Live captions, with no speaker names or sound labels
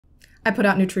I put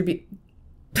out new tribute.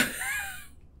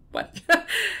 What?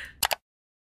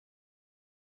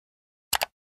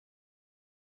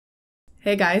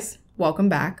 Hey guys, welcome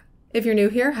back. If you're new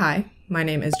here, hi. My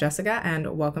name is Jessica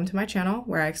and welcome to my channel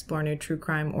where I explore new true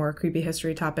crime or creepy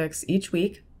history topics each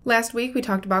week. Last week we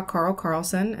talked about Carl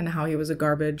Carlson and how he was a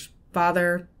garbage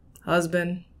father,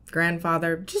 husband,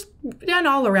 grandfather, just an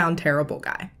all-around terrible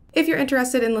guy. If you're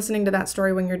interested in listening to that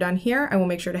story when you're done here, I will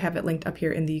make sure to have it linked up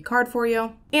here in the card for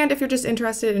you. And if you're just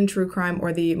interested in true crime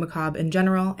or the macabre in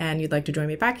general and you'd like to join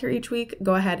me back here each week,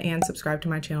 go ahead and subscribe to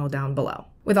my channel down below.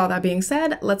 With all that being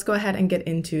said, let's go ahead and get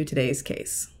into today's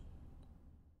case.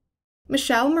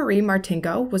 Michelle Marie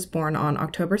Martinko was born on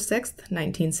October 6,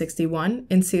 1961,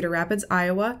 in Cedar Rapids,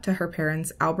 Iowa, to her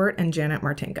parents Albert and Janet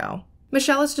Martinko.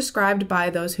 Michelle is described by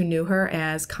those who knew her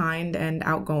as kind and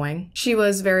outgoing. She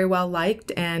was very well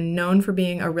liked and known for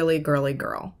being a really girly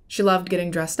girl. She loved getting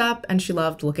dressed up and she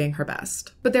loved looking her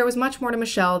best. But there was much more to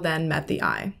Michelle than met the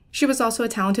eye. She was also a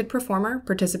talented performer,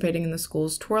 participating in the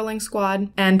school's twirling squad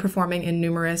and performing in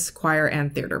numerous choir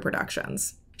and theater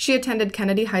productions. She attended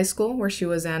Kennedy High School, where she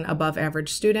was an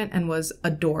above-average student and was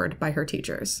adored by her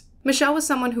teachers. Michelle was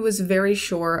someone who was very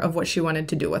sure of what she wanted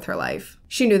to do with her life.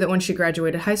 She knew that when she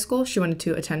graduated high school, she wanted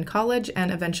to attend college and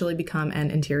eventually become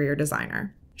an interior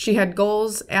designer. She had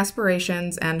goals,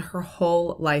 aspirations, and her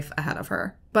whole life ahead of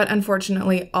her. But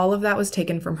unfortunately, all of that was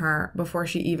taken from her before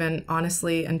she even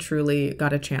honestly and truly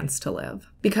got a chance to live.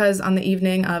 Because on the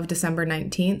evening of December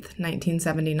 19th,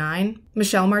 1979,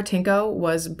 Michelle Martinko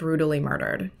was brutally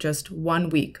murdered just 1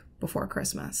 week before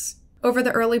Christmas. Over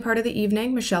the early part of the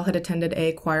evening, Michelle had attended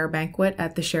a choir banquet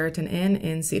at the Sheraton Inn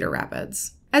in Cedar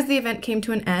Rapids. As the event came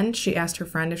to an end, she asked her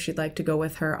friend if she'd like to go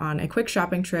with her on a quick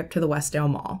shopping trip to the Westdale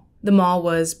Mall. The mall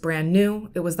was brand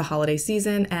new, it was the holiday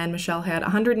season, and Michelle had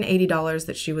 $180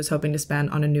 that she was hoping to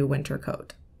spend on a new winter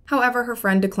coat. However, her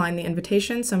friend declined the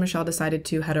invitation, so Michelle decided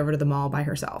to head over to the mall by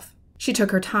herself. She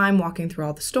took her time walking through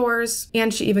all the stores,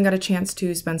 and she even got a chance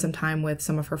to spend some time with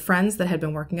some of her friends that had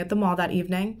been working at the mall that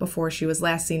evening before she was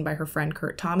last seen by her friend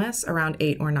Kurt Thomas around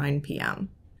 8 or 9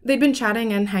 p.m. They'd been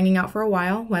chatting and hanging out for a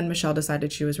while when Michelle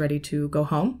decided she was ready to go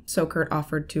home, so Kurt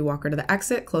offered to walk her to the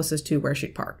exit closest to where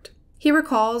she'd parked. He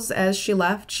recalls as she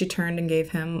left, she turned and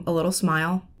gave him a little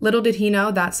smile. Little did he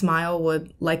know that smile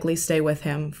would likely stay with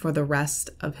him for the rest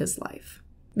of his life.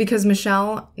 Because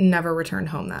Michelle never returned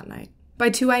home that night. By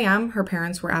 2 a.m., her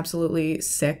parents were absolutely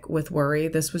sick with worry.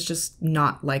 This was just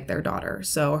not like their daughter,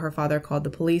 so her father called the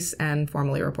police and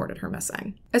formally reported her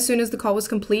missing. As soon as the call was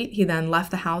complete, he then left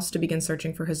the house to begin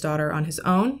searching for his daughter on his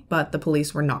own, but the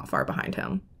police were not far behind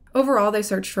him. Overall, they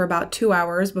searched for about 2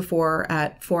 hours before,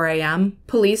 at 4 a.m.,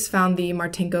 police found the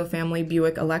Martinko family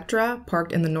Buick Electra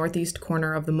parked in the northeast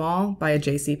corner of the mall by a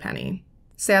JCPenney.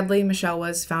 Sadly, Michelle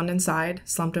was found inside,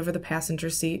 slumped over the passenger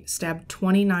seat, stabbed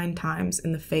 29 times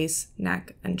in the face,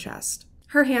 neck, and chest.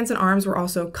 Her hands and arms were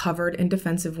also covered in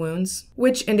defensive wounds,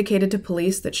 which indicated to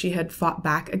police that she had fought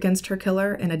back against her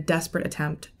killer in a desperate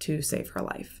attempt to save her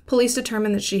life. Police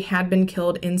determined that she had been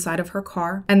killed inside of her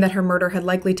car and that her murder had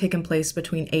likely taken place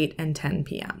between 8 and 10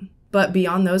 p.m. But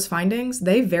beyond those findings,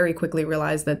 they very quickly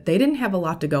realized that they didn't have a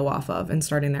lot to go off of in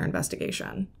starting their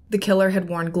investigation. The killer had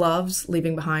worn gloves,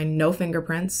 leaving behind no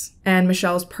fingerprints, and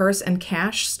Michelle's purse and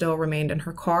cash still remained in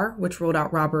her car, which ruled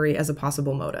out robbery as a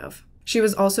possible motive. She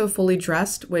was also fully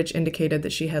dressed, which indicated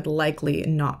that she had likely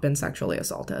not been sexually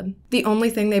assaulted. The only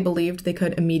thing they believed they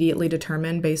could immediately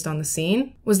determine based on the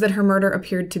scene was that her murder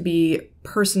appeared to be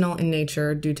personal in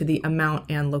nature due to the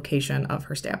amount and location of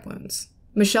her stab wounds.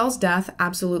 Michelle's death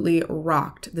absolutely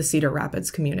rocked the Cedar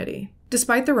Rapids community.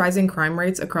 Despite the rising crime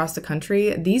rates across the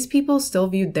country, these people still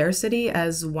viewed their city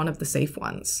as one of the safe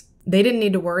ones. They didn't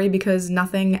need to worry because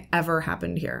nothing ever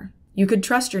happened here. You could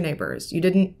trust your neighbors. You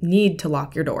didn't need to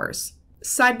lock your doors.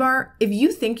 Sidebar, if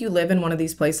you think you live in one of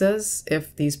these places,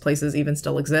 if these places even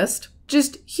still exist,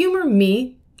 just humor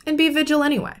me and be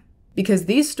vigilant anyway. Because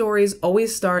these stories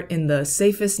always start in the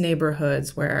safest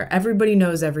neighborhoods where everybody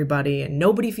knows everybody and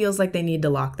nobody feels like they need to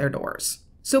lock their doors.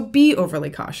 So be overly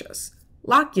cautious.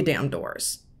 Lock your damn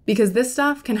doors. Because this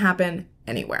stuff can happen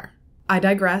anywhere. I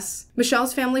digress.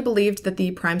 Michelle's family believed that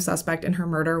the prime suspect in her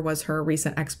murder was her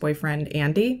recent ex-boyfriend,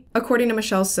 Andy. According to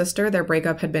Michelle's sister, their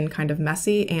breakup had been kind of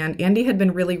messy, and Andy had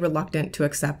been really reluctant to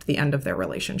accept the end of their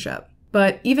relationship.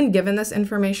 But even given this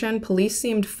information, police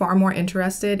seemed far more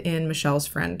interested in Michelle's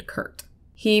friend, Kurt.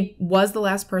 He was the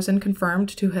last person confirmed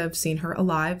to have seen her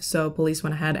alive, so police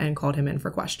went ahead and called him in for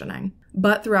questioning.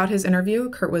 But throughout his interview,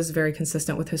 Kurt was very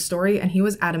consistent with his story, and he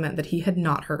was adamant that he had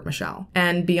not hurt Michelle.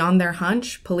 And beyond their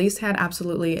hunch, police had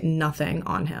absolutely nothing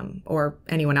on him, or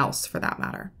anyone else for that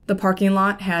matter. The parking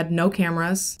lot had no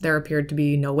cameras, there appeared to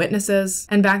be no witnesses,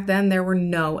 and back then there were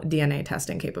no DNA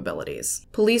testing capabilities.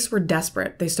 Police were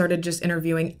desperate. They started just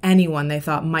interviewing anyone they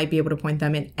thought might be able to point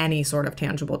them in any sort of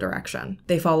tangible direction.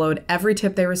 They followed every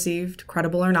tip they received,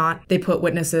 credible or not. They put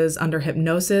witnesses under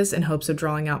hypnosis in hopes of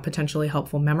drawing out potentially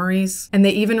helpful memories, and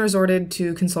they even resorted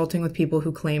to consulting with people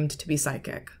who claimed to be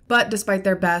psychic. But despite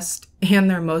their best and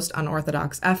their most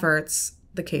unorthodox efforts,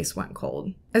 the case went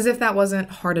cold. As if that wasn't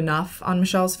hard enough on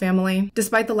Michelle's family,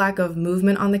 despite the lack of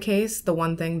movement on the case, the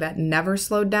one thing that never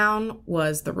slowed down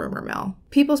was the rumor mill.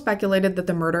 People speculated that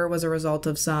the murder was a result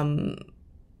of some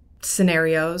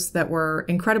scenarios that were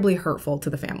incredibly hurtful to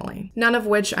the family, none of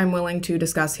which I'm willing to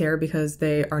discuss here because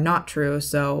they are not true,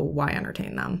 so why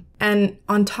entertain them? And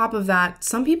on top of that,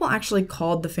 some people actually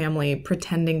called the family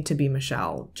pretending to be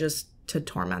Michelle just to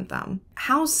torment them.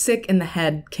 How sick in the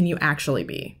head can you actually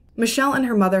be? Michelle and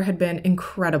her mother had been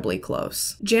incredibly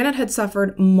close. Janet had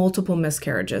suffered multiple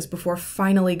miscarriages before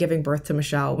finally giving birth to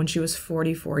Michelle when she was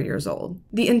 44 years old.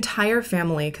 The entire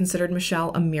family considered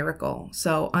Michelle a miracle,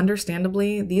 so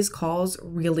understandably, these calls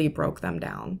really broke them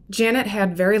down. Janet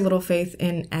had very little faith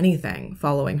in anything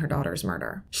following her daughter's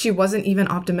murder. She wasn't even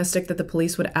optimistic that the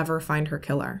police would ever find her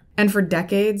killer. And for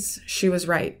decades, she was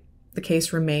right. The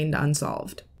case remained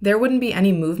unsolved. There wouldn't be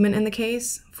any movement in the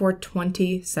case for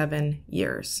 27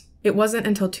 years. It wasn't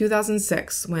until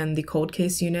 2006 when the cold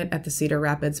case unit at the Cedar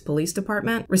Rapids Police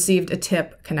Department received a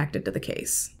tip connected to the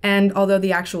case. And although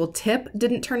the actual tip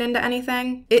didn't turn into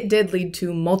anything, it did lead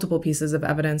to multiple pieces of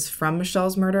evidence from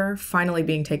Michelle's murder finally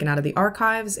being taken out of the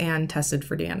archives and tested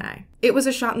for DNA. It was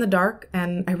a shot in the dark,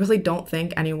 and I really don't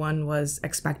think anyone was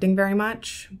expecting very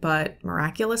much, but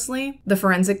miraculously, the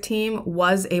forensic team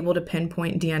was able to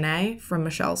pinpoint DNA from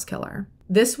Michelle's killer.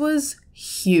 This was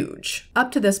huge.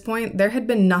 Up to this point, there had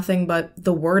been nothing but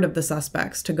the word of the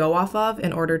suspects to go off of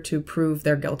in order to prove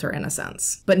their guilt or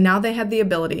innocence. But now they had the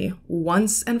ability,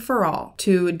 once and for all,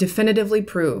 to definitively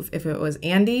prove if it was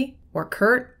Andy or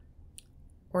Kurt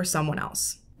or someone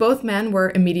else. Both men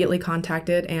were immediately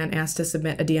contacted and asked to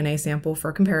submit a DNA sample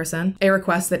for comparison, a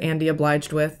request that Andy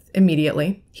obliged with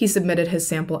immediately. He submitted his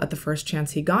sample at the first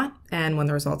chance he got, and when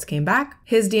the results came back,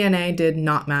 his DNA did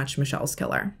not match Michelle's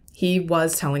killer. He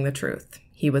was telling the truth.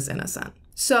 He was innocent.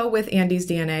 So with Andy's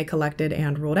DNA collected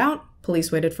and ruled out,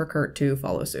 police waited for Kurt to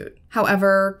follow suit.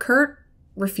 However, Kurt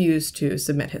refused to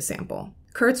submit his sample.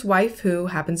 Kurt's wife, who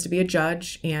happens to be a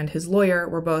judge, and his lawyer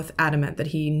were both adamant that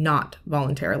he not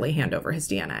voluntarily hand over his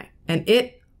DNA. And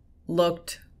it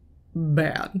looked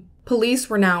bad. Police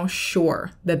were now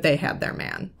sure that they had their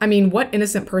man. I mean, what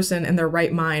innocent person in their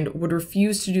right mind would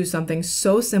refuse to do something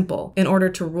so simple in order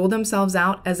to rule themselves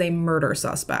out as a murder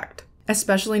suspect?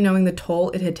 Especially knowing the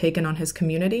toll it had taken on his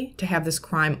community to have this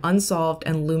crime unsolved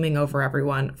and looming over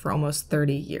everyone for almost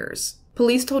 30 years.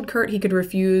 Police told Kurt he could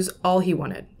refuse all he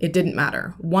wanted. It didn't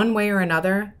matter. One way or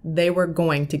another, they were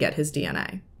going to get his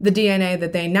DNA. The DNA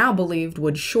that they now believed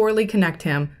would surely connect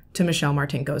him to Michelle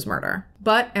Martinko's murder.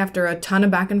 But after a ton of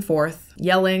back and forth,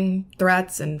 yelling,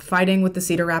 threats, and fighting with the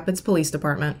Cedar Rapids Police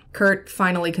Department, Kurt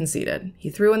finally conceded. He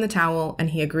threw in the towel and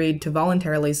he agreed to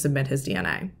voluntarily submit his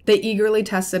DNA. They eagerly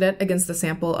tested it against the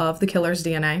sample of the killer's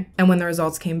DNA, and when the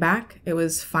results came back, it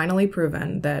was finally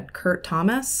proven that Kurt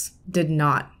Thomas did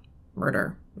not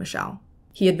murder Michelle.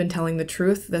 He had been telling the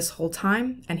truth this whole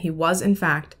time, and he was, in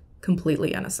fact,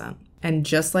 completely innocent. And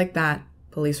just like that,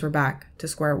 police were back to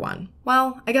square one.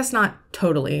 Well, I guess not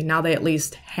totally. Now they at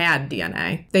least had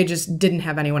DNA. They just didn't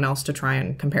have anyone else to try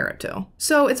and compare it to.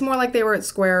 So it's more like they were at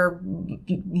square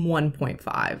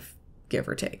 1.5. Give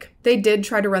or take. They did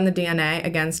try to run the DNA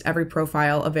against every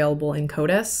profile available in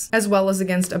CODIS, as well as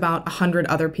against about 100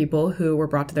 other people who were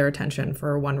brought to their attention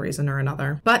for one reason or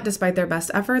another. But despite their best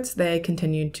efforts, they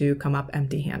continued to come up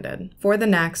empty-handed for the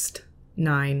next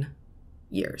 9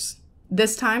 years.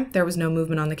 This time, there was no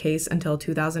movement on the case until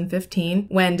 2015,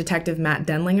 when Detective Matt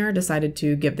Denlinger decided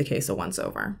to give the case a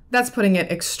once-over. That's putting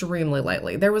it extremely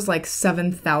lightly. There was like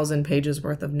 7,000 pages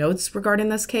worth of notes regarding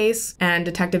this case, and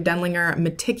Detective Denlinger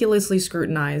meticulously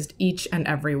scrutinized each and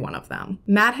every one of them.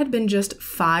 Matt had been just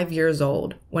 5 years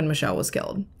old when Michelle was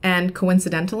killed, and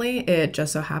coincidentally, it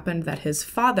just so happened that his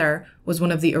father was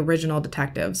one of the original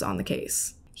detectives on the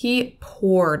case. He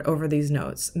pored over these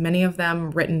notes, many of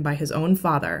them written by his own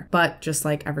father, but just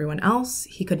like everyone else,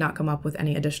 he could not come up with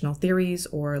any additional theories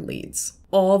or leads.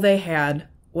 All they had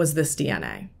was this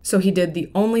DNA. So he did the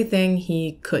only thing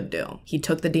he could do. He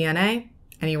took the DNA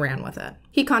and he ran with it.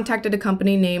 He contacted a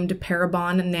company named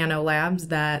Parabon Nanolabs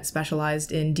that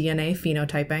specialized in DNA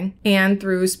phenotyping, and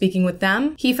through speaking with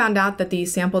them, he found out that the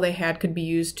sample they had could be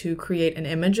used to create an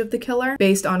image of the killer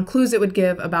based on clues it would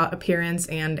give about appearance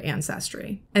and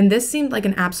ancestry. And this seemed like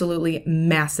an absolutely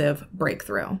massive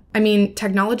breakthrough. I mean,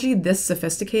 technology this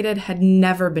sophisticated had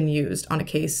never been used on a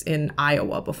case in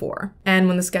Iowa before. And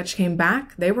when the sketch came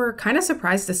back, they were kind of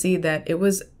surprised to see that it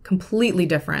was completely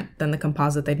different than the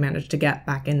composite they'd managed to get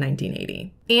back in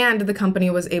 1980. And the company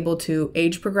was able to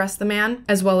age progress the man,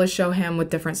 as well as show him with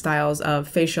different styles of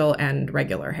facial and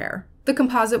regular hair. The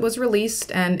composite was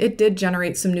released, and it did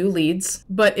generate some new leads,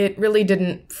 but it really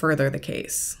didn't further the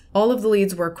case. All of the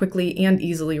leads were quickly and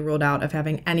easily ruled out of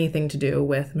having anything to do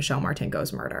with Michelle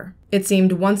Martinko's murder. It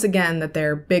seemed once again that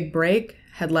their big break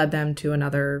had led them to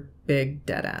another big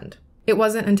dead end. It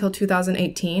wasn't until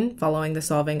 2018, following the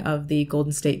solving of the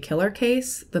Golden State Killer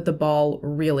case, that the ball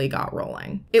really got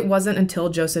rolling. It wasn't until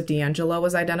Joseph DeAngelo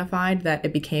was identified that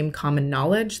it became common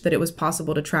knowledge that it was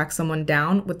possible to track someone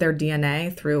down with their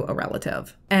DNA through a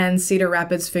relative. And Cedar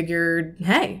Rapids figured,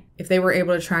 hey, if they were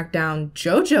able to track down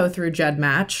JoJo through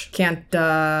GEDmatch, can't,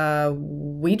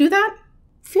 we do that?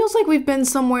 Feels like we've been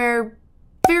somewhere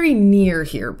very near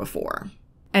here before.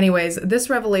 Anyways, this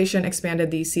revelation expanded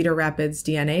the Cedar Rapids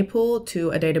DNA pool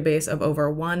to a database of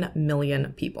over 1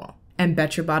 million people. And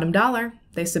bet your bottom dollar,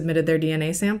 they submitted their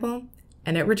DNA sample,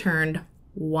 and it returned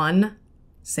one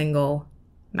single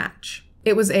match.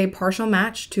 It was a partial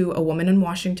match to a woman in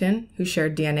Washington who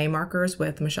shared DNA markers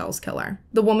with Michelle's killer.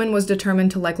 The woman was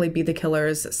determined to likely be the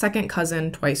killer's second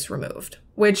cousin twice removed.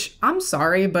 Which, I'm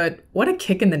sorry, but what a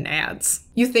kick in the nads.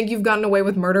 You think you've gotten away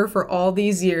with murder for all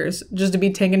these years just to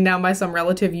be taken down by some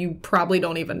relative you probably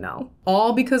don't even know.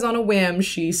 All because on a whim,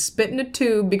 she spit in a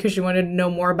tube because she wanted to know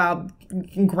more about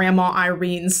Grandma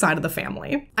Irene's side of the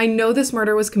family. I know this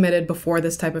murder was committed before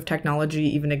this type of technology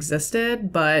even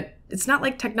existed, but it's not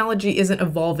like technology isn't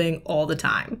evolving all the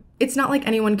time. It's not like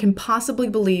anyone can possibly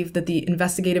believe that the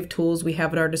investigative tools we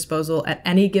have at our disposal at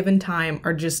any given time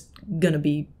are just gonna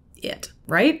be it,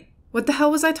 right? What the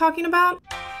hell was I talking about?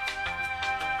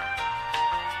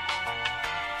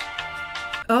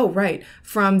 Oh, right.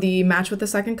 From the match with the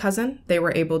second cousin, they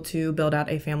were able to build out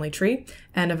a family tree,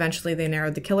 and eventually they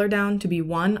narrowed the killer down to be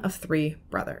one of 3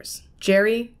 brothers: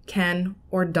 Jerry, Ken,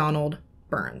 or Donald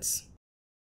Burns.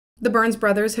 The Burns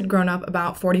brothers had grown up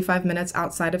about 45 minutes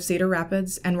outside of Cedar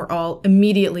Rapids and were all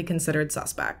immediately considered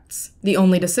suspects. The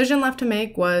only decision left to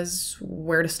make was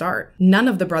where to start. None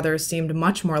of the brothers seemed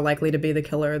much more likely to be the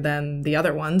killer than the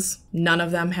other ones. None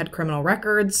of them had criminal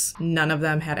records. None of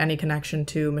them had any connection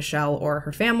to Michelle or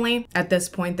her family. At this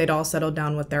point, they'd all settled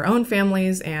down with their own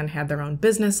families and had their own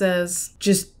businesses.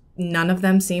 Just none of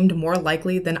them seemed more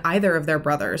likely than either of their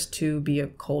brothers to be a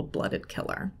cold-blooded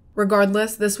killer.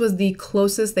 Regardless, this was the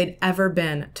closest they'd ever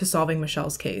been to solving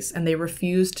Michelle's case, and they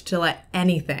refused to let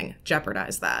anything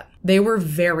jeopardize that. They were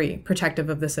very protective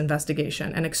of this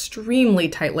investigation and extremely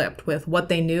tight-lipped with what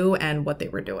they knew and what they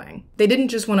were doing. They didn't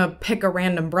just want to pick a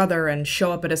random brother and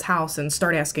show up at his house and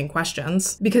start asking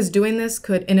questions, because doing this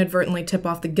could inadvertently tip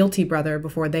off the guilty brother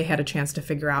before they had a chance to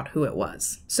figure out who it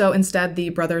was. So instead, the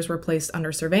brothers were placed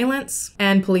under surveillance,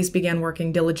 and police began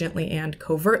working diligently and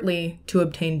covertly to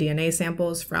obtain DNA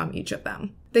samples from each of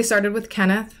them. They started with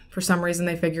Kenneth. For some reason,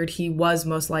 they figured he was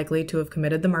most likely to have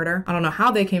committed the murder. I don't know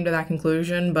how they came to that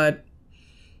conclusion, but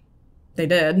they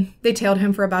did. They tailed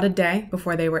him for about a day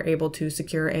before they were able to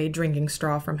secure a drinking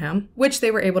straw from him, which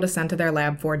they were able to send to their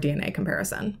lab for DNA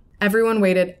comparison. Everyone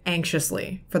waited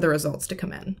anxiously for the results to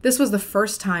come in. This was the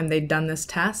first time they'd done this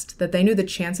test that they knew the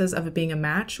chances of it being a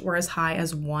match were as high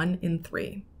as 1 in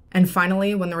 3. And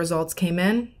finally, when the results came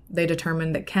in, they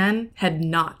determined that Ken had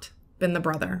not been the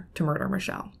brother to murder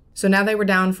Michelle. So now they were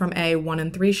down from a 1 in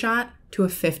 3 shot to a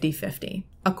 50-50,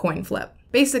 a coin flip.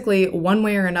 Basically, one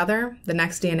way or another, the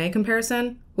next DNA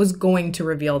comparison was going to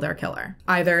reveal their killer.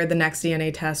 Either the next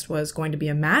DNA test was going to be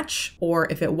a match, or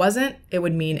if it wasn't, it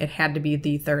would mean it had to be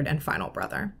the third and final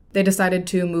brother. They decided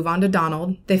to move on to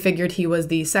Donald. They figured he was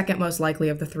the second most likely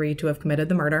of the 3 to have committed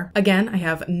the murder. Again, I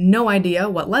have no idea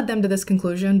what led them to this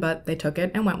conclusion, but they took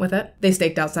it and went with it. They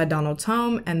staked outside Donald's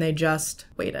home, and they just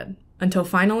waited. Until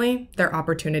finally, their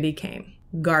opportunity came.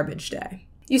 Garbage day.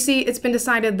 You see, it's been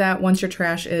decided that once your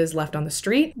trash is left on the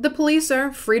street, the police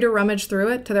are free to rummage through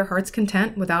it to their heart's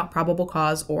content without probable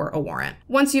cause or a warrant.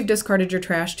 Once you've discarded your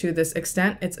trash to this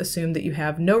extent, it's assumed that you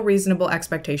have no reasonable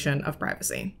expectation of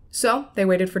privacy. So they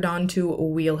waited for Don to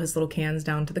wheel his little cans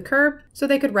down to the curb so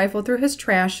they could rifle through his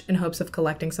trash in hopes of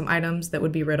collecting some items that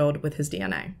would be riddled with his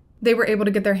DNA. They were able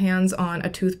to get their hands on a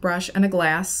toothbrush and a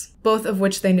glass, both of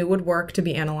which they knew would work to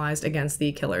be analyzed against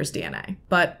the killer's DNA.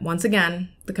 But once again,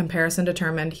 the comparison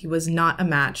determined he was not a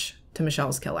match to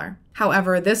Michelle's killer.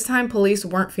 However, this time police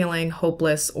weren't feeling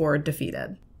hopeless or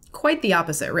defeated. Quite the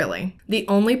opposite, really. The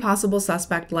only possible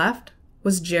suspect left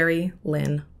was Jerry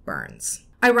Lynn Burns.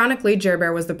 Ironically, Jerry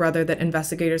Bear was the brother that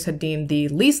investigators had deemed the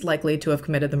least likely to have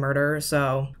committed the murder,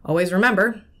 so always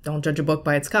remember, don't judge a book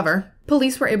by its cover.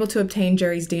 Police were able to obtain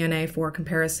Jerry's DNA for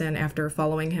comparison after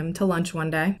following him to lunch one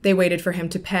day. They waited for him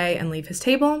to pay and leave his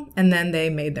table, and then they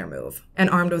made their move. And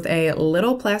armed with a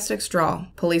little plastic straw,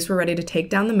 police were ready to take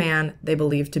down the man they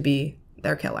believed to be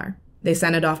their killer. They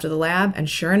sent it off to the lab, and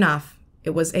sure enough,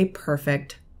 it was a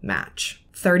perfect match.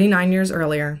 39 years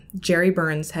earlier, Jerry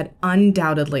Burns had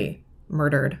undoubtedly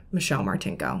murdered Michelle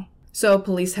Martinko. So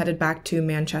police headed back to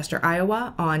Manchester,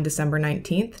 Iowa on December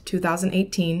 19th,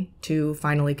 2018 to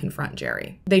finally confront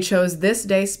Jerry. They chose this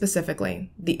day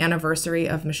specifically, the anniversary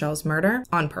of Michelle's murder,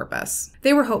 on purpose.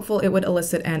 They were hopeful it would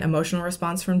elicit an emotional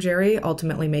response from Jerry,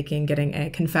 ultimately making getting a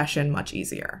confession much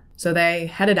easier. So they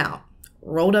headed out,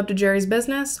 rolled up to Jerry's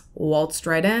business, waltzed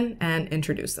right in, and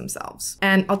introduced themselves.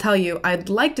 And I'll tell you, I'd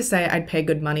like to say I'd pay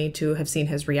good money to have seen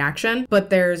his reaction, but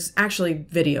there's actually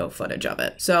video footage of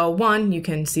it. So one, you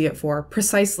can see it for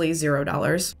precisely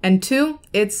 $0, and two,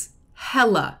 it's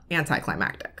hella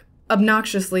anticlimactic.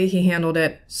 Obnoxiously, he handled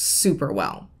it super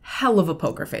well. Hell of a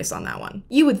poker face on that one.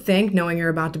 You would think, knowing you're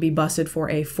about to be busted for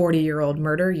a 40-year-old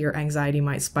murder, your anxiety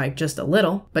might spike just a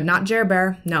little, but not Jerry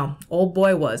Bear. No, old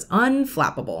boy was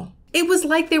unflappable. It was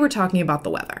like they were talking about the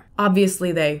weather.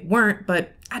 Obviously they weren't,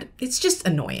 but it's just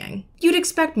annoying. You'd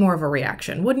expect more of a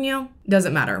reaction, wouldn't you?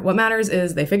 Doesn't matter. What matters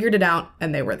is they figured it out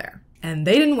and they were there. And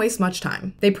they didn't waste much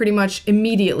time. They pretty much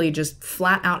immediately just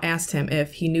flat out asked him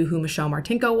if he knew who Michelle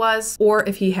Martinko was or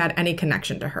if he had any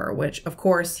connection to her, which of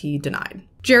course he denied.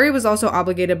 Jerry was also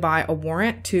obligated by a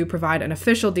warrant to provide an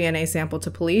official DNA sample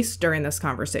to police during this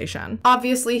conversation.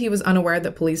 Obviously, he was unaware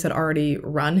that police had already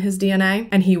run his DNA,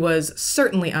 and he was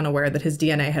certainly unaware that his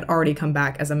DNA had already come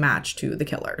back as a match to the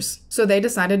killer's. So they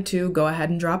decided to go ahead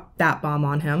and drop that bomb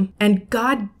on him, and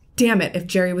god damn it if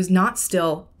Jerry was not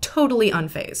still totally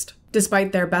unfazed.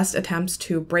 Despite their best attempts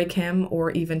to break him or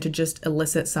even to just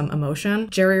elicit some emotion,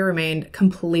 Jerry remained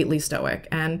completely stoic,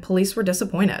 and police were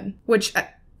disappointed. Which,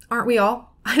 aren't we all?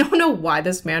 I don't know why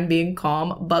this man being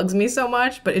calm bugs me so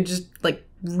much, but it just,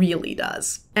 really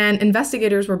does. And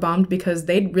investigators were bummed because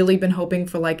they'd really been hoping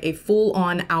for, a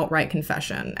full-on outright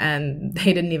confession, and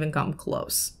they didn't even come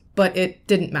close. But it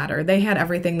didn't matter. They had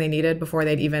everything they needed before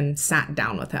they'd even sat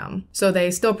down with him. So they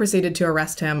still proceeded to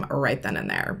arrest him right then and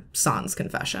there. Sans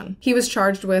confession. He was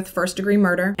charged with first-degree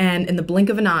murder, and in the blink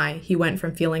of an eye, he went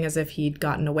from feeling as if he'd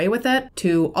gotten away with it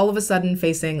to all of a sudden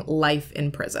facing life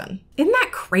in prison. Isn't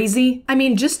that crazy? I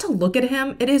mean, just to look at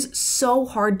him, it is so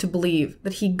hard to believe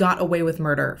that he got away with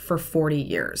murder for 40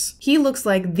 years. He looks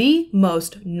like the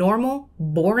most normal,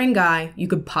 boring guy you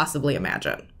could possibly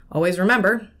imagine. Always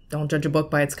remember, don't judge a book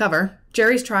by its cover.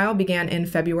 Jerry's trial began in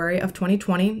February of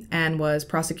 2020 and was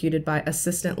prosecuted by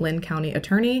Assistant Lynn County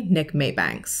Attorney Nick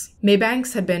Maybanks.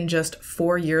 Maybanks had been just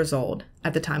 4 years old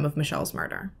at the time of Michelle's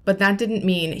murder. But that didn't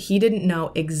mean he didn't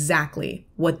know exactly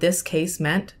what this case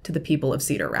meant to the people of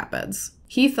Cedar Rapids.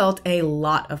 He felt a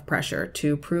lot of pressure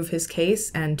to prove his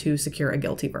case and to secure a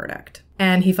guilty verdict.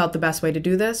 And he felt the best way to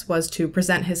do this was to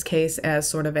present his case as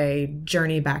sort of a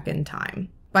journey back in time.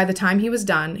 By the time he was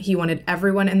done, he wanted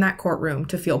everyone in that courtroom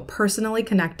to feel personally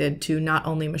connected to not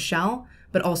only Michelle,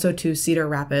 but also to Cedar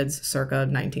Rapids circa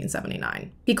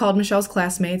 1979. He called Michelle's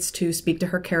classmates to speak to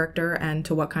her character and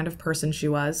to what kind of person she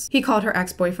was. He called her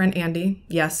ex-boyfriend Andy,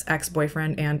 yes,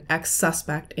 ex-boyfriend and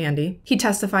ex-suspect Andy. He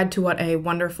testified to what a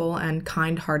wonderful and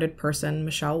kind-hearted person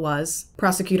Michelle was.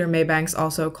 Prosecutor Maybanks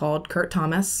also called Kurt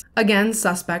Thomas, again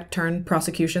suspect turned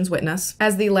prosecution's witness.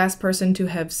 As the last person to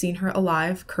have seen her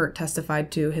alive, Kurt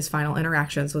testified to his final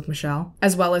interactions with Michelle,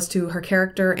 as well as to her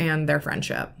character and their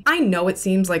friendship. I know it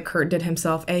seems like Kurt did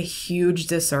himself a huge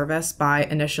disservice by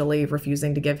initially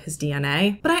refusing to give his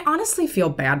DNA, but I honestly feel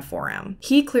bad for him.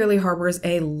 He clearly harbors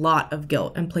a lot of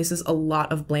guilt and places a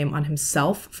lot of blame on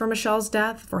himself for Michelle's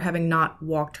death for having not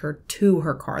walked her to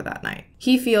her car that night.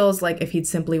 He feels like if he'd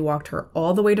simply walked her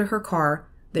all the way to her car,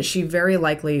 that she very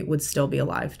likely would still be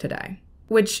alive today.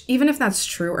 Which, even if that's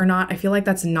true or not, I feel like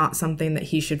that's not something that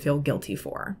he should feel guilty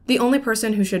for. The only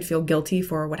person who should feel guilty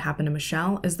for what happened to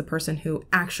Michelle is the person who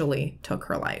actually took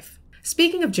her life.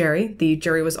 Speaking of Jerry, the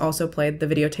jury was also played the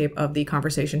videotape of the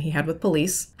conversation he had with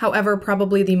police. However,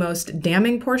 probably the most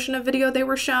damning portion of video they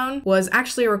were shown was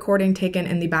actually a recording taken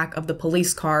in the back of the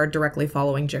police car directly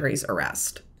following Jerry's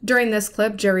arrest. During this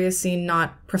clip, Jerry is seen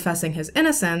not professing his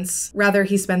innocence. Rather,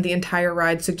 he spent the entire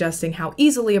ride suggesting how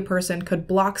easily a person could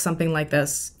block something like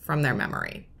this from their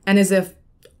memory. And as if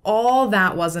all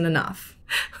that wasn't enough.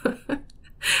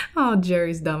 Oh,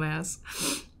 Jerry's dumbass.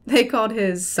 They called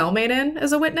his cellmate in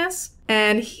as a witness,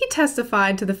 and he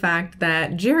testified to the fact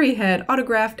that Jerry had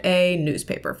autographed a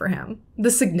newspaper for him.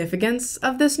 The significance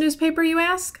of this newspaper, you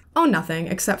ask? Oh, nothing,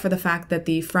 except for the fact that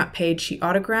the front page she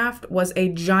autographed was a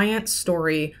giant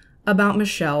story about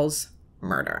Michelle's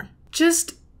murder.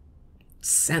 Just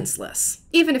senseless.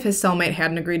 Even if his cellmate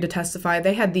hadn't agreed to testify,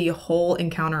 they had the whole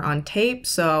encounter on tape,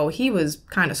 so he was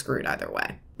kind of screwed either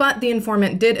way. But the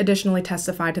informant did additionally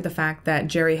testify to the fact that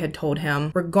Jerry had told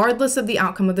him, regardless of the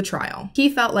outcome of the trial, he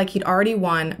felt like he'd already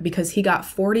won because he got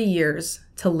 40 years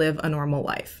to live a normal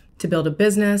life, to build a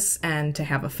business and to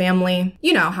have a family.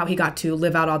 You know, how he got to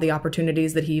live out all the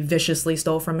opportunities that he viciously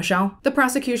stole from Michelle. The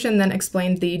prosecution then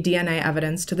explained the DNA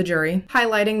evidence to the jury,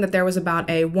 highlighting that there was about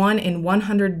a 1 in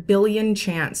 100 billion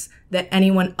chance that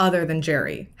anyone other than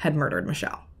Jerry had murdered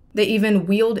Michelle. They even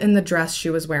wheeled in the dress she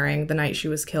was wearing the night she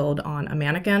was killed on a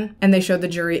mannequin, and they showed the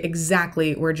jury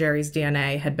exactly where Jerry's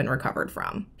DNA had been recovered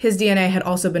from. His DNA had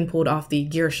also been pulled off the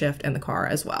gear shift in the car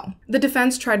as well. The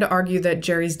defense tried to argue that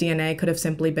Jerry's DNA could have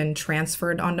simply been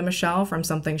transferred onto Michelle from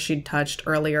something she'd touched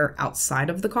earlier outside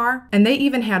of the car, and they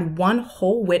even had one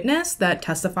whole witness that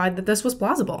testified that this was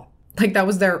plausible. Like, that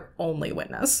was their only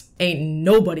witness. Ain't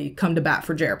nobody come to bat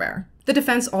for Jer Bear. The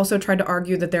defense also tried to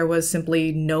argue that there was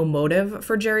simply no motive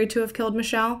for Jerry to have killed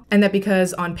Michelle, and that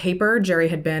because on paper Jerry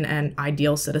had been an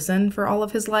ideal citizen for all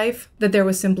of his life, that there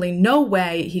was simply no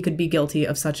way he could be guilty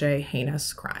of such a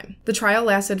heinous crime. The trial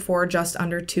lasted for just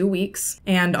under 2 weeks,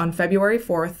 and on February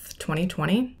 4th,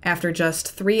 2020, after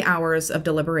just 3 hours of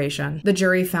deliberation, the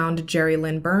jury found Jerry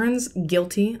Lynn Burns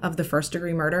guilty of the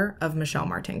first-degree murder of Michelle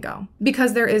Martinko.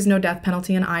 Because there is no death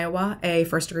penalty in Iowa, a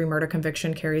first-degree murder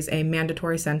conviction carries a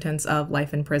mandatory sentence of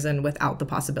life in prison without the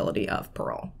possibility of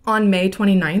parole. On May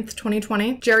 29th,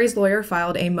 2020, Jerry's lawyer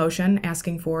filed a motion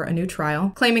asking for a new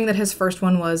trial, claiming that his first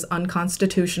one was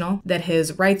unconstitutional, that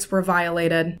his rights were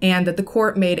violated, and that the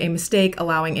court made a mistake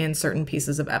allowing in certain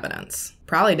pieces of evidence.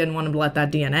 Probably didn't want him to let that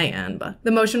DNA in, but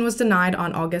the motion was denied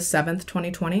on August 7th,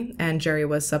 2020, and Jerry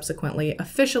was subsequently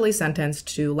officially sentenced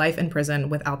to life in prison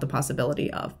without the possibility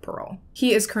of parole.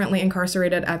 He is currently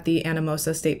incarcerated at the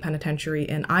Anamosa State Penitentiary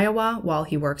in Iowa while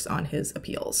he works on his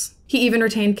appeals. He even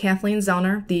retained Kathleen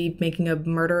Zellner, the Making a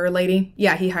Murderer lady.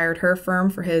 Yeah, he hired her firm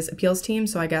for his appeals team,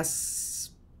 so I guess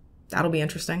that'll be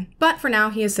interesting. But for now,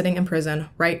 he is sitting in prison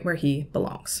right where he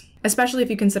belongs. Especially if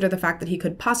you consider the fact that he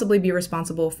could possibly be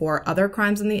responsible for other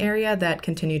crimes in the area that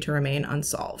continue to remain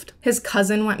unsolved. His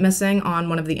cousin went missing on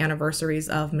one of the anniversaries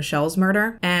of Michelle's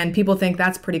murder, and people think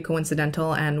that's pretty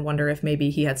coincidental and wonder if maybe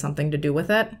he had something to do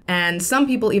with it. And some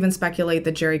people even speculate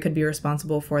that Jerry could be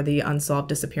responsible for the unsolved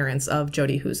disappearance of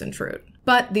Jodi Huisentruit.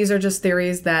 But these are just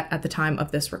theories that, at the time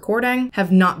of this recording,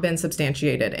 have not been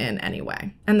substantiated in any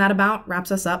way. And that about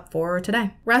wraps us up for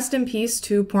today. Rest in peace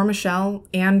to poor Michelle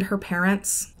and her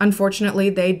parents.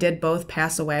 Unfortunately, they did both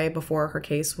pass away before her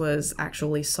case was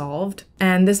actually solved.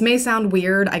 And this may sound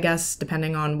weird, I guess,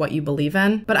 depending on what you believe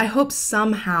in, but I hope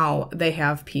somehow they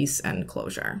have peace and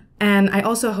closure. And I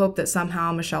also hope that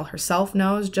somehow Michelle herself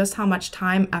knows just how much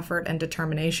time, effort, and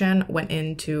determination went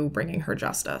into bringing her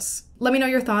justice. Let me know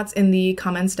your thoughts in the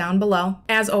comments down below.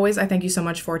 As always, I thank you so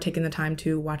much for taking the time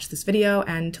to watch this video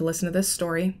and to listen to this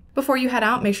story. Before you head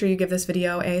out, make sure you give this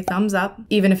video a thumbs up.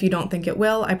 Even if you don't think it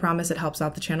will, I promise it helps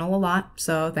out the channel a lot,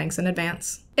 so thanks in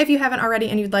advance. If you haven't already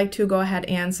and you'd like to, go ahead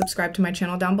and subscribe to my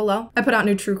channel down below. I put out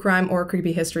new true crime or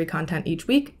creepy history content each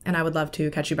week, and I would love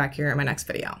to catch you back here in my next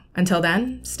video. Until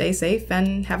then, stay safe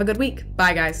and have a good week.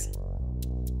 Bye, guys.